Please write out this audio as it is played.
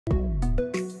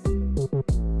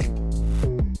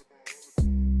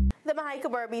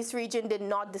Mahaica Berbice region did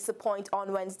not disappoint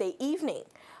on Wednesday evening,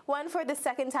 when for the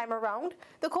second time around,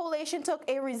 the coalition took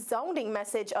a resounding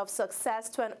message of success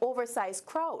to an oversized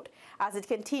crowd as it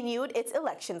continued its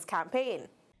elections campaign.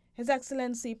 His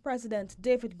Excellency President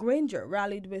David Granger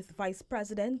rallied with Vice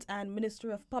President and Minister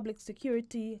of Public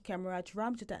Security Camaraj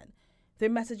Ramchatan.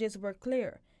 Their messages were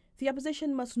clear. The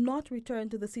opposition must not return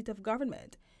to the seat of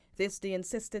government. This, they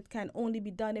insisted, can only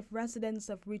be done if residents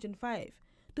of Region 5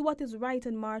 do what is right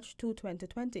in March 2,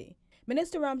 2020.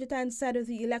 Minister Ramchatan said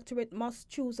the electorate must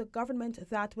choose a government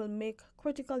that will make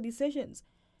critical decisions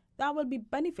that will be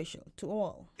beneficial to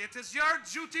all. It is your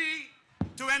duty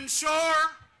to ensure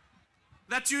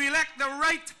that you elect the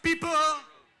right people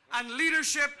and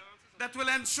leadership that will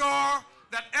ensure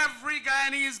that every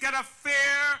Guyanese get a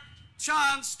fair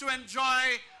chance to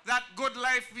enjoy that good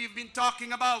life we've been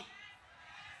talking about.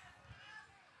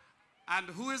 And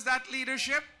who is that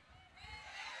leadership?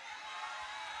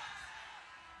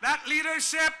 That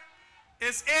leadership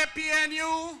is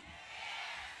APNU,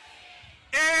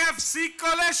 AFC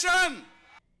coalition.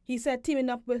 He said teaming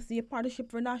up with the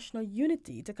Partnership for National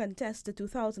Unity to contest the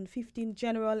 2015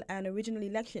 general and regional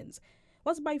elections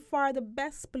was by far the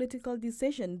best political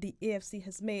decision the AFC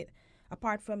has made,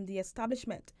 apart from the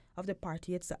establishment of the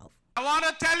party itself. I want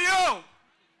to tell you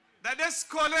that this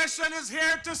coalition is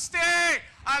here to stay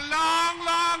a long,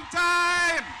 long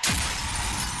time.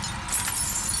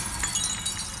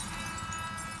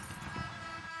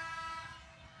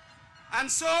 And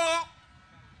so,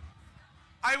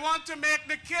 I want to make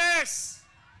the case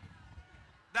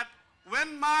that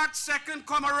when March 2nd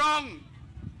come around,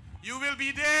 you will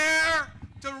be there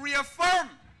to reaffirm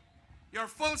your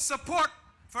full support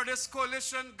for this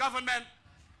coalition government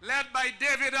led by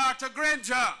David Arthur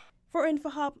Granger. For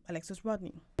InfoHub, Alexis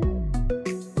Rodney.